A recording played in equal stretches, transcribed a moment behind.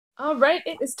All right,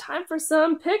 it is time for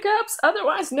some pickups,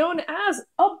 otherwise known as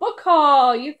a book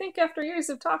haul. You think after years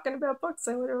of talking about books,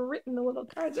 I would have written a little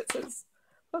card that says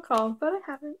book haul, but I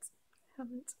haven't.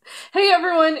 Hey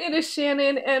everyone, it is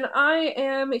Shannon, and I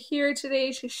am here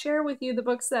today to share with you the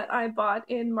books that I bought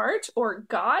in March, or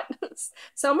got.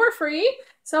 Some were free,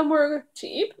 some were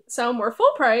cheap, some were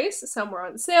full price, some were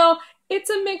on sale.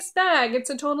 It's a mixed bag. It's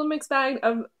a total mixed bag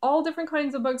of all different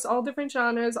kinds of books, all different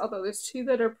genres, although there's two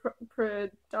that are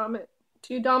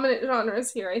two dominant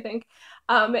genres here, I think.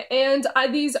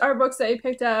 These are books that I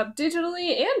picked up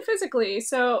digitally and physically,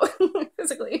 so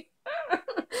physically.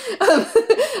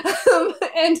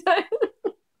 And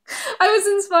I was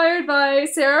inspired by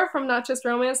Sarah from Not Just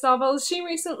Romance Novels. She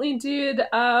recently did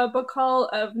a book haul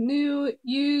of new,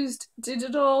 used,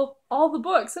 digital, all the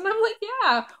books. And I'm like,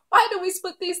 yeah, why do we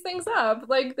split these things up?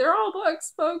 Like, they're all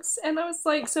books, folks. And I was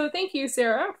like, so thank you,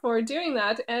 Sarah, for doing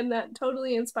that. And that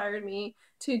totally inspired me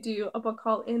to do a book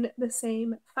haul in the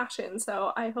same fashion.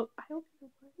 So I hope you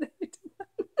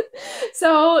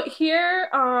So here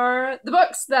are the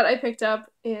books that I picked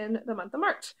up in the month of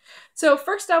March. So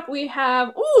first up we have,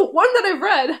 ooh, one that I've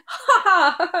read.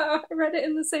 I read it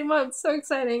in the same month. So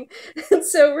exciting.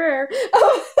 It's so rare.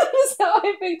 So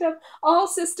I picked up All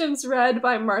Systems Red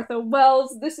by Martha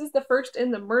Wells. This is the first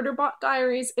in the Murderbot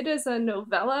Diaries. It is a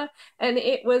novella, and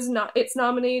it's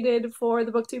nominated for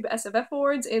the BookTube SFF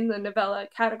Awards in the novella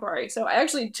category. So I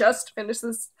actually just finished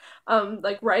this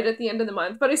like right at the end of the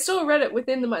month, but I still read it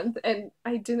within the month, and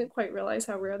I didn't quite realize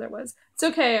how rare that was. It's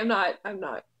okay. I'm not,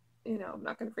 you know, I'm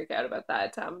not going to freak out about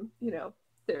that. You know,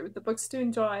 they're the books to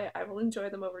enjoy. I will enjoy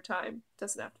them over time. It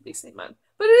doesn't have to be same month,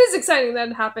 but it is exciting that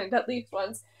it happened at least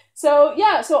once. So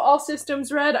yeah, so All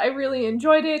Systems Red, I really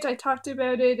enjoyed it. I talked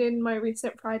about it in my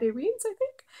recent Friday reads, I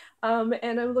think.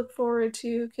 And I look forward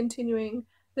to continuing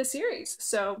the series.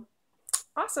 So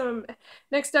awesome.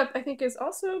 Next up, I think, is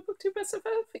also BookTube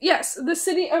SFF. Yes, The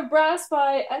City of Brass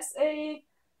by S.A.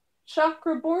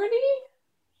 Chakraborty?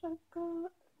 Chakraborty?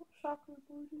 I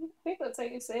think that's how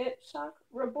you say it.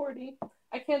 Chakraborty.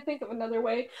 I can't think of another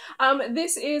way.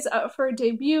 This is for a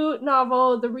debut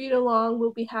novel. The read-along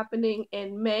will be happening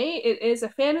in May. It is a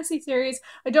fantasy series.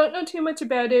 I don't know too much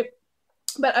about it,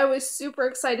 but I was super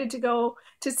excited to go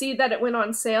to see that it went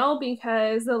on sale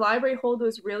because the library hold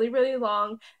was really, really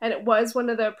long, and it was one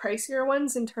of the pricier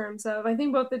ones in terms of, I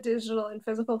think both the digital and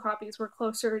physical copies were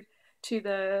closer to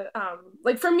the,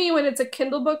 like for me, when it's a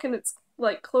Kindle book and it's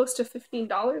like close to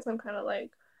 $15, I'm kind of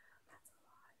like,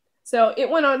 so it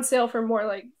went on sale for more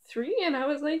like $3, and I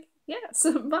was like, yes,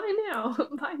 buy now,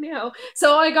 buy now.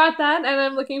 So I got that, and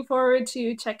I'm looking forward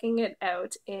to checking it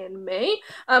out in May.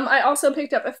 I also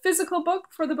picked up a physical book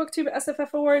for the BookTube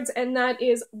SFF Awards, and that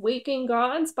is Waking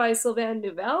Gods by Sylvain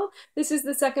Neuvel. This is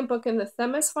the second book in the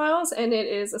Themis files, and it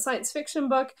is a science fiction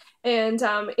book, and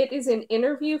it is in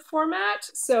interview format,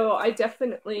 so I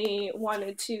definitely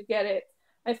wanted to get it.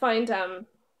 I find,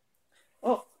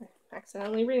 oh,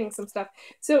 accidentally reading some stuff.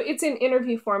 So it's in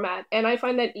interview format, and I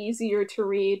find that easier to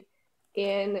read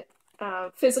in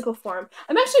physical form.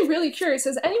 I'm actually really curious,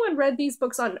 has anyone read these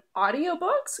books on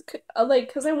audiobooks? Like,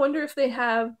 because I wonder if they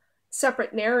have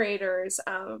separate narrators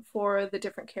for the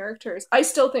different characters. I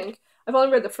still think, I've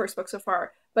only read the first book so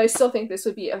far, but I still think this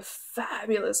would be a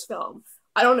fabulous film.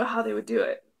 I don't know how they would do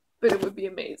it, but it would be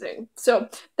amazing. So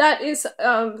that is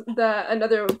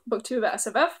another BookTube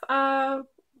SFF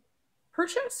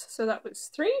purchase. So that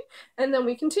was 3. And then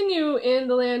we continue in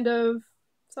the land of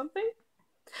something.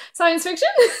 Science fiction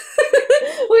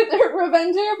with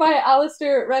Revenger by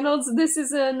Alistair Reynolds. This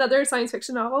is another science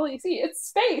fiction novel. You see, it's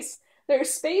space.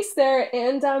 There's space there,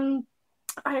 and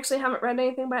I actually haven't read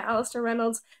anything by Alistair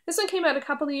Reynolds. This one came out a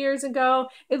couple of years ago.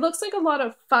 It looks like a lot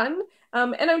of fun,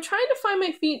 and I'm trying to find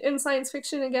my feet in science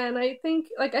fiction again. I think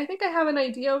I have an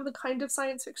idea of the kind of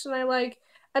science fiction I like,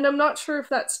 and I'm not sure if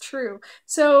that's true.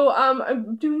 So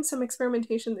I'm doing some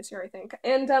experimentation this year, I think.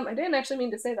 And I didn't actually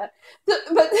mean to say that. But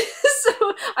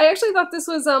so I actually thought this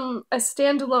was a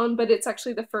standalone, but it's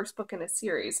actually the first book in a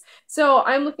series. So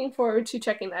I'm looking forward to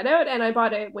checking that out, and I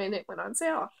bought it when it went on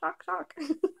sale. Shock, shock.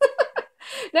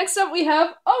 Next up we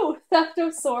have, oh, Theft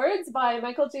of Swords by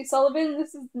Michael J. Sullivan.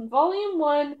 This is volume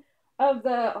 1 of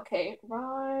the, okay,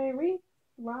 Riyria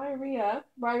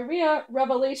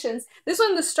Revelations. This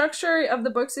one, the structure of the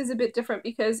books is a bit different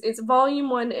because it's volume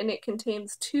 1 and it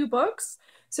contains 2 books.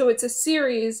 So it's a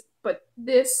series, but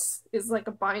this is like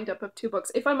a bind up of 2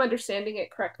 books, if I'm understanding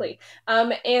it correctly.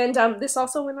 This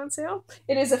also went on sale.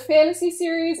 It is a fantasy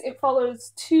series. It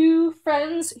follows 2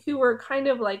 friends who were kind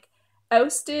of like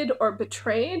ousted or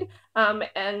betrayed,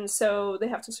 and so they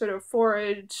have to sort of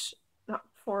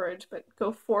forage, but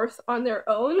go forth on their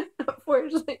own.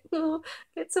 Forage, like, oh,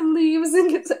 get some leaves and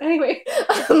get some, anyway.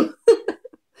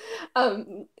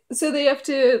 So they have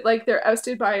to, like, they're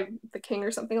ousted by the king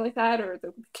or something like that, or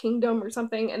the kingdom or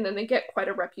something, and then they get quite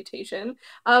a reputation.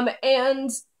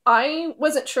 And I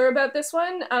wasn't sure about this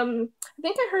one. I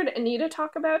think I heard Anita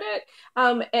talk about it.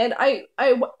 And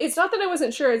it's not that I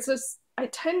wasn't sure, it's just I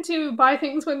tend to buy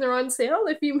things when they're on sale,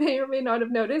 if you may or may not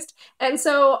have noticed. And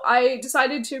so I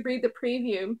decided to read the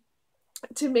preview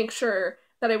to make sure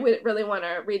that I wouldn't really want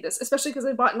to read this, especially because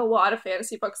I bought in a lot of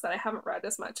fantasy books that I haven't read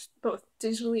as much, both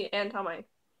digitally and on my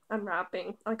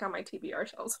unwrapping, like on my TBR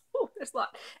shelves. Oh, there's a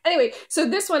lot. Anyway, so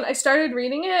this one, I started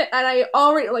reading it, and I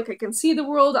already, like, I can see the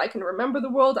world, I can remember the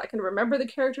world, I can remember the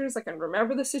characters, I can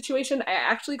remember the situation. I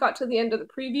actually got to the end of the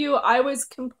preview. I was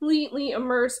completely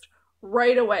immersed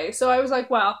right away. So I was like,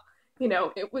 wow, you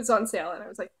know, it was on sale, and I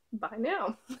was like, buy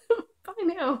now. Buy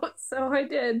now. So I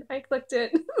did. I clicked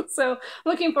it. So I'm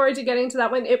looking forward to getting to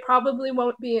that one. It probably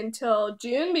won't be until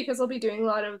June, because I'll be doing a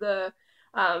lot of the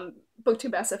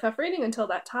BookTube SFF reading until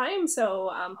that time.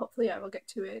 So hopefully I will get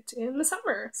to it in the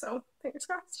summer. So fingers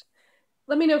crossed.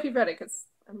 Let me know if you've read it, because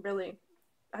I'm really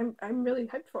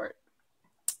hyped for it.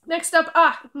 Next up,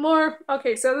 more.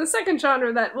 Okay, so the second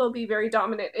genre that will be very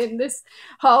dominant in this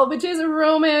haul, which is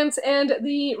romance, and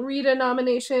the Rita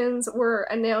nominations were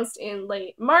announced in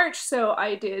late March, so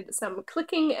I did some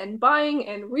clicking and buying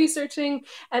and researching,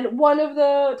 and one of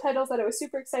the titles that I was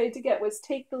super excited to get was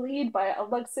Take the Lead by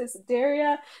Alexis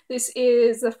Daria. This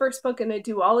is the first book in a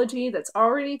duology that's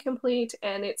already complete,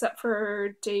 and it's up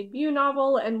for debut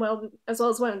novel, and as well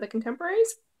as one of the contemporary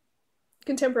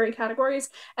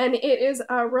categories, and it is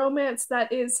a romance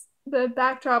that is, the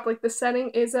backdrop, like the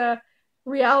setting, is a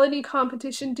reality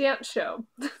competition dance show.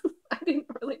 I didn't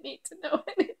really need to know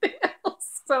anything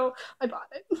else, so I bought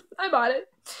it.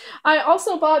 I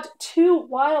also bought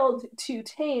Wilde to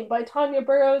Tame by Tanya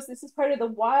Burrows. This is part of the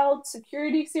Wilde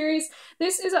Security series.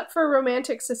 This is up for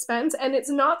romantic suspense, and it's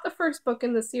not the first book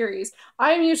in the series.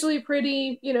 I'm usually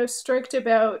pretty, strict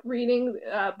about reading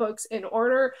books in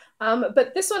order,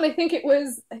 but this one, I think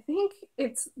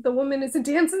it's the woman is a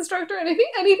dance instructor, and I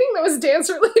think anything that was dance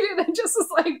related, I just was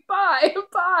like,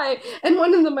 bye, and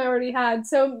one of them I already had,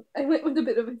 so I went with a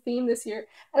bit of a theme this year,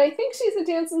 and I think she's a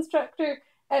dance instructor.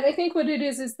 And I think what it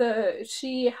is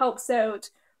she helps out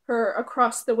her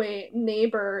across the way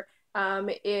neighbor, and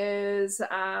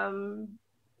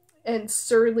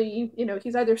surly,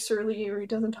 he's either surly or he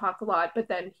doesn't talk a lot, but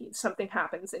then something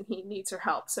happens and he needs her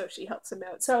help, so she helps him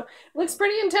out. So it looks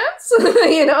pretty intense,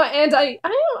 and I'm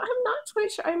not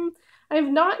quite sure. I've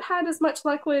not had as much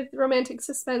luck with romantic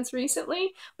suspense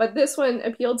recently, but this one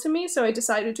appealed to me, so I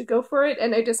decided to go for it,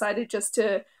 and I decided just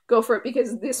to go for it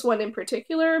because this one in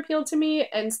particular appealed to me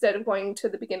instead of going to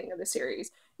the beginning of the series.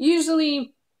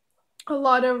 Usually a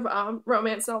lot of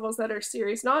romance novels that are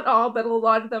series, not all, but a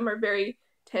lot of them are very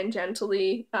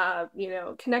tangentially,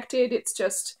 connected. It's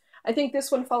just, I think this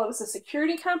one follows a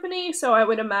security company, so I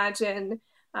would imagine,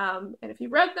 and if you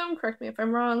read them, correct me if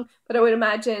I'm wrong, but I would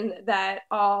imagine that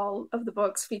all of the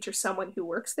books feature someone who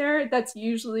works there. That's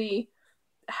usually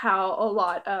how a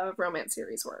lot of romance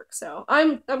series work. So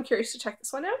I'm curious to check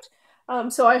this one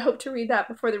out. So I hope to read that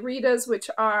before the Ritas, which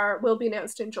will be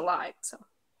announced in July. So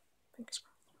fingers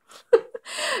crossed.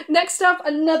 Next up,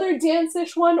 another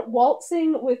dance-ish one,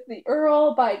 Waltzing with the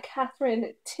Earl by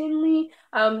Catherine Tinley.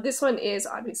 This one is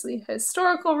obviously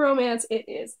historical romance. It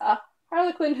is a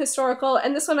Harlequin historical,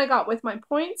 and this one I got with my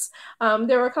points.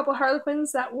 There were a couple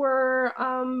Harlequins that were,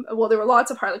 there were lots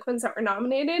of Harlequins that were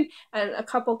nominated, and a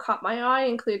couple caught my eye,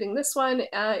 including this one.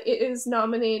 It is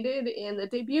nominated in the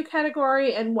debut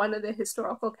category and one of the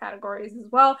historical categories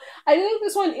as well. I think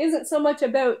this one isn't so much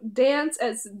about dance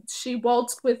as she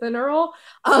waltzed with an Earl,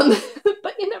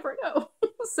 but you never know.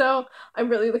 So I'm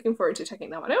really looking forward to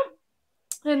checking that one out.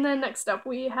 And then next up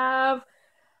we have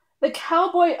The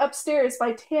Cowboy Upstairs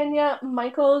by Tanya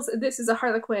Michaels. This is a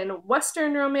Harlequin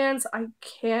Western romance. I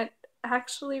can't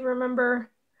remember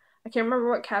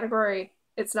what category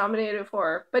it's nominated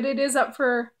for, but it is up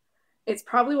for, it's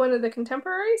probably one of the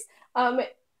contemporaries.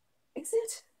 Is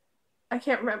it? I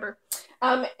can't remember.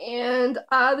 And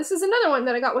this is another one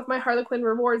that I got with my Harlequin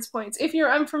rewards points. If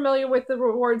you're unfamiliar with the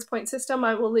rewards point system,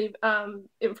 I will leave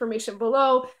information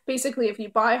below. Basically, if you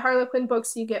buy Harlequin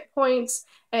books, you get points,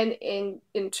 and in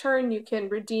turn, you can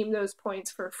redeem those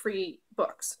points for free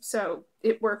books. So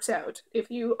it works out. If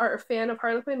you are a fan of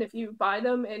Harlequin, if you buy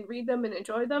them and read them and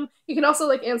enjoy them, you can also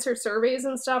answer surveys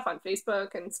and stuff on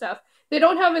Facebook and stuff. They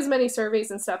don't have as many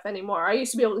surveys and stuff anymore. I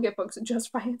used to be able to get books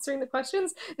just by answering the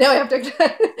questions. Now I have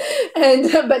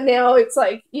to, but now it's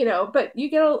but you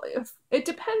get It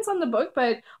depends on the book,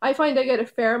 but I find I get a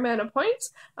fair amount of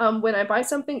points when I buy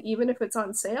something, even if it's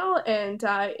on sale, and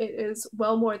it is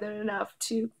well more than enough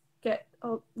to get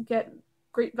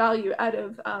great value out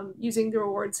of using the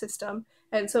reward system.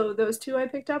 And so those two I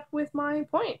picked up with my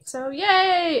point. So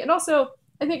yay! And also,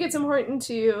 I think it's important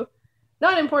to,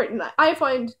 not important, I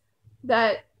find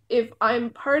that if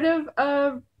I'm part of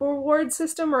a reward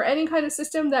system or any kind of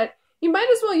system, that you might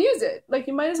as well use it. Like,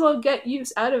 you might as well get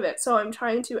use out of it. So I'm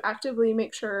trying to actively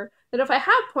make sure that if I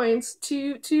have points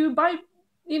to buy,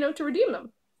 to redeem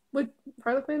them with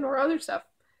Harlequin or other stuff.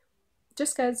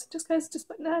 Just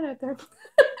putting that out there.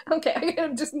 Okay, I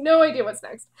have just no idea what's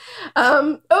next.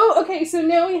 Okay, so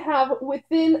now we have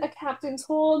Within a Captain's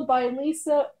Hold by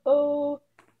Lisa Olech.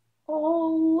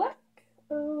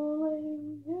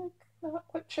 Not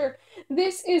quite sure.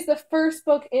 This is the first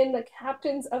book in the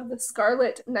Captains of the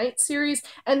Scarlet Knight series,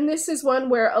 and this is one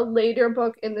where a later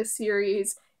book in the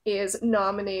series is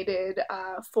nominated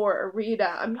for a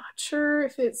Rita. I'm not sure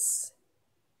if it's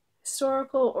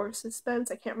historical or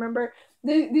suspense, I can't remember.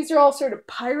 These are all sort of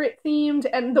pirate themed,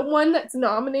 and the one that's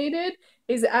nominated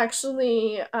is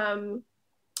actually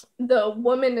the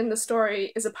woman in the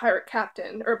story is a pirate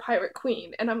captain or a pirate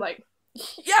queen, and I'm like,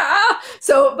 yeah!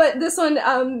 So, but this one,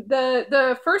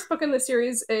 the first book in the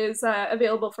series is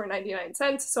available for 99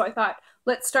 cents, so I thought,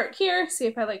 let's start here, see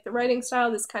if I like the writing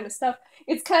style, this kind of stuff.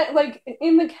 It's kind of like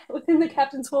within the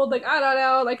Captain's Hold, like, I don't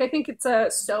know, like, I think it's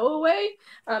a stowaway,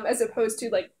 as opposed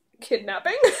to, like,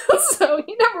 kidnapping. So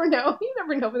you never know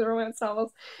with romance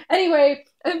novels. Anyway,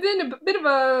 I've been a bit of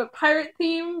a pirate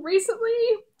theme recently.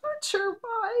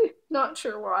 Not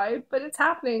sure why, but it's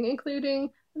happening,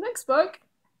 including the next book,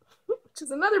 which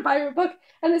is another pirate book,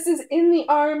 and this is In the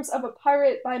Arms of a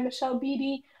Pirate by Michelle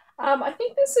Beatty. I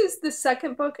think this is the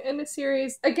second book in the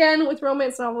series. Again, with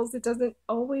romance novels, it doesn't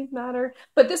always matter,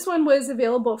 but this one was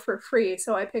available for free,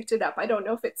 so I picked it up. I don't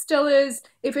know if it still is.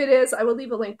 If it is, I will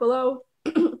leave a link below.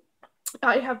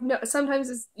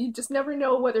 Sometimes you just never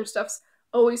know whether stuff's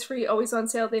always free, always on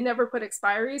sale. They never put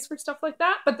expiries for stuff like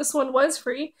that, but this one was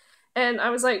free, and I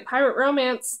was like, pirate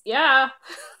romance, yeah.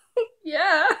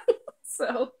 Yeah.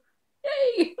 So,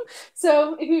 yay!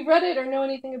 So, if you've read it or know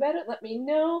anything about it, let me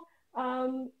know.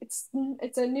 It's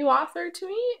a new author to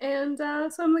me, and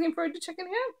so I'm looking forward to checking it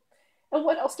out. And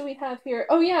what else do we have here?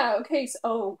 Oh yeah, okay,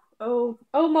 so oh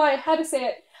my, how to say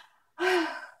it?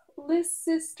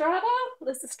 Lysistrata,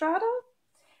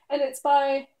 and it's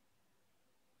by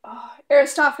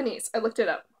Aristophanes. I looked it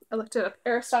up.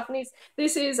 Aristophanes.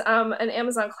 This is an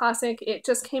Amazon classic. It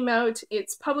just came out.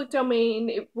 It's public domain.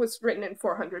 It was written in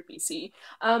 400 BC.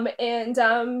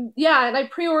 Yeah, and I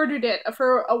pre-ordered it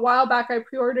for a while back. I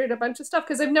pre-ordered a bunch of stuff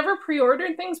because I've never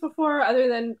pre-ordered things before other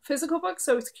than physical books,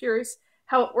 so I was curious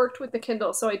how it worked with the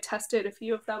Kindle, so I tested a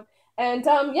few of them. And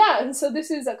yeah, and so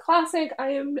this is a classic.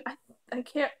 I'm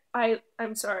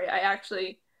sorry,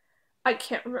 I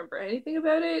can't remember anything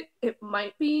about it. It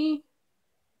might be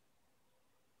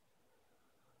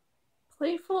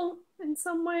playful in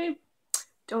some way.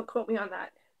 Don't quote me on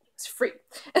that. It's free.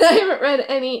 And I haven't read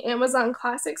any Amazon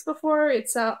classics before.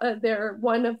 It's they're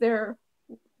one of their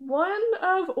line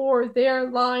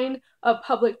of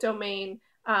public domain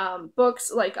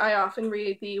books. Like, I often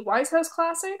read the Wise House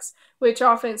classics, which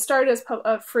often start as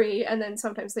free, and then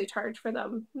sometimes they charge for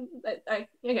them.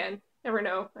 Again, never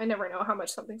know. I never know how much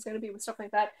something's going to be with stuff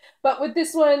like that. But with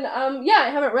this one, yeah,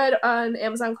 I haven't read an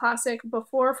Amazon classic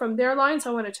before from their line, so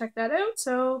I want to check that out.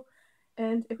 So,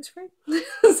 and it was free.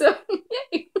 So,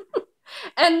 yay!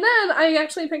 And then I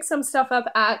actually picked some stuff up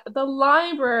at the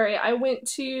library. I went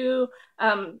to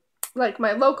like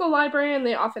my local library, and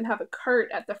they often have a cart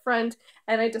at the front,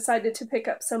 and I decided to pick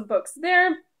up some books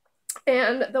there.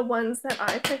 And the ones that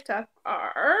I picked up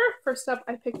are, first up,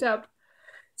 I picked up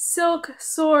Silk,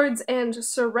 Swords, and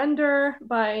Surrender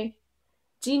by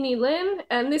Jeannie Lin,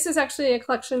 and this is actually a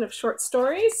collection of short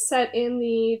stories set in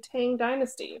the Tang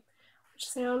Dynasty, which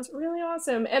sounds really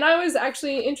awesome. And I was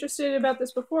actually interested about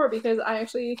this before because I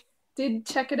actually did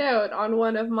check it out on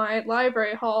one of my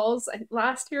library hauls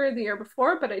last year or the year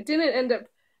before, but I didn't end up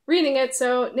reading it,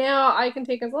 so now I can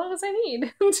take as long as I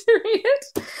need to read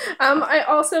it. I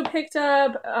also picked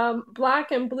up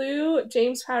Black and Blue,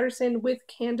 James Patterson with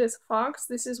Candace Fox.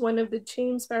 This is one of the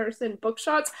James Patterson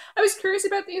bookshots. I was curious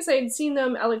about these. I had seen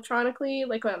them electronically,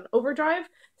 like on Overdrive,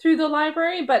 through the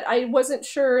library, but I wasn't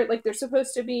sure, like, they're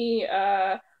supposed to be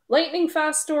lightning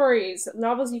fast stories,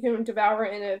 novels you can devour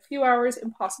in a few hours,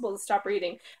 impossible to stop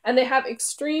reading. And they have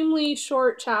extremely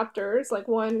short chapters, like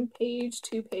 1 page,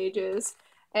 2 pages,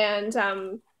 and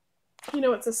you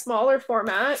know, it's a smaller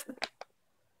format.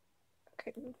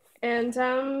 Okay.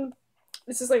 And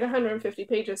this is like 150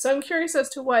 pages, so I'm curious as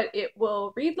to what it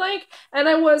will read like, and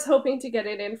I was hoping to get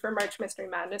it in for March Mystery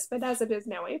Madness, but as it is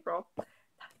now April, that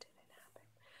didn't happen.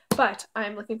 But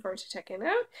I'm looking forward to checking it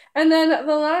out. And then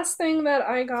the last thing that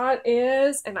I got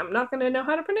is, and I'm not going to know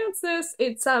how to pronounce this,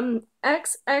 it's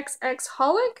XXX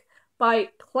Holic by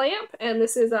Clamp, and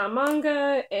this is a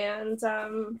manga, and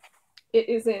it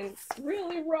is in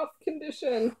really rough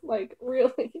condition, like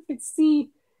really, you can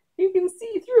see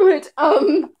through it.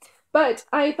 But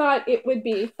I thought it would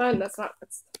be fun. That's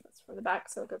from the back,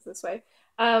 so it goes this way.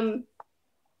 I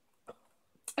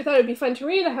thought it'd be fun to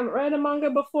read. I haven't read a manga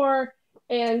before,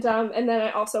 and then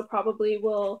I also probably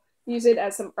will use it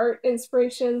as some art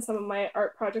inspiration. Some of my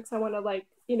art projects I want to, like,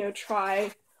 you know,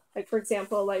 try, like, for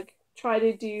example, like try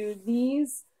to do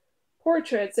these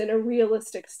portraits in a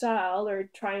realistic style, or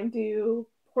try and do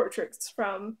portraits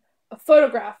from a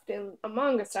photographed in a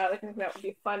manga style. I think that would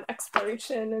be fun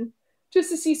exploration, and just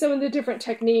to see some of the different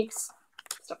techniques,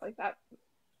 stuff like that.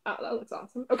 Oh, that looks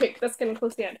awesome. Okay, that's getting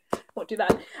close to the end. Won't do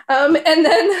that. And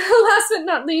then last but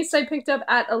not least, I picked up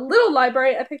at a little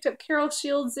library, I picked up Carol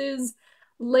Shields'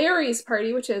 Larry's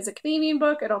Party, which is a Canadian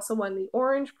book. It also won the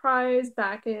Orange Prize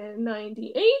back in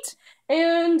 '98.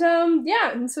 And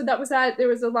yeah, and so that was that. There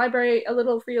was a library, a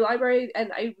little free library,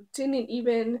 and I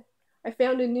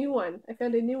found a new one. I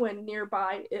found a new one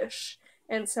nearby-ish.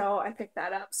 And so I picked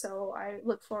that up. So I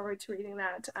look forward to reading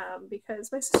that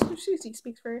because my sister Susie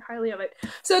speaks very highly of it.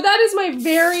 So that is my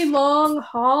very long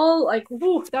haul. Like,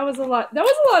 whew, that was a lot. That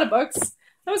was a lot of books.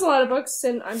 That was a lot of books,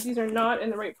 and these are not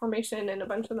in the right formation, and a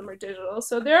bunch of them are digital.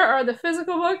 So there are the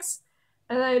physical books,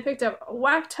 and then I picked up a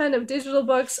whack ton of digital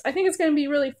books. I think it's going to be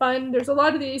really fun. There's a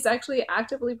lot of these I actually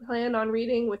actively plan on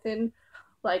reading within,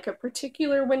 like, a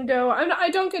particular window. I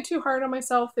don't get too hard on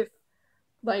myself if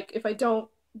I don't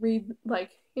read,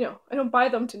 like, you know, I don't buy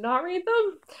them to not read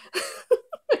them.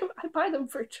 I buy them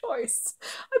for choice.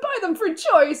 I buy them for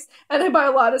choice, and I buy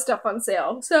a lot of stuff on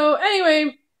sale. So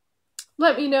anyway,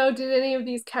 let me know, did any of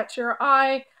these catch your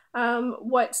eye?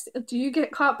 What do you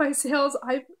get caught by sales?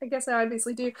 I guess I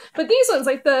obviously do. But these ones,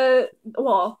 like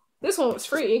well, this one was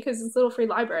free because it's a little free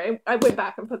library. I went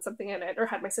back and put something in it, or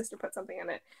had my sister put something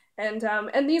in it.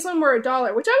 And these ones were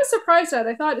 $1, which I was surprised at.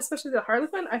 I thought, especially the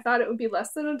Harlequin, I thought it would be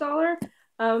less than $1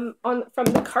 from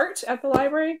the cart at the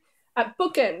library. At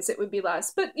Bookends, it would be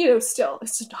less, but you know, still,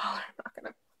 it's $1. I'm not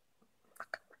gonna worry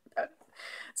about it.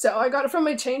 So I got it from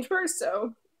my change purse,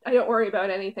 so I don't worry about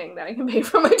anything that I can pay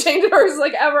from my change purse,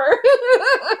 like, ever.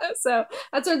 So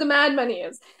that's where the mad money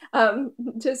is.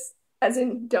 Just as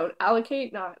in, don't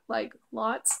allocate, not like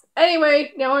lots.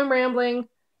 Anyway, now I'm rambling.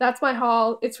 That's my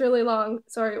haul. It's really long.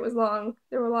 Sorry it was long.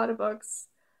 There were a lot of books.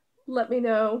 Let me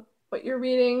know what you're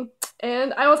reading,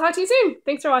 and I will talk to you soon.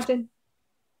 Thanks for watching.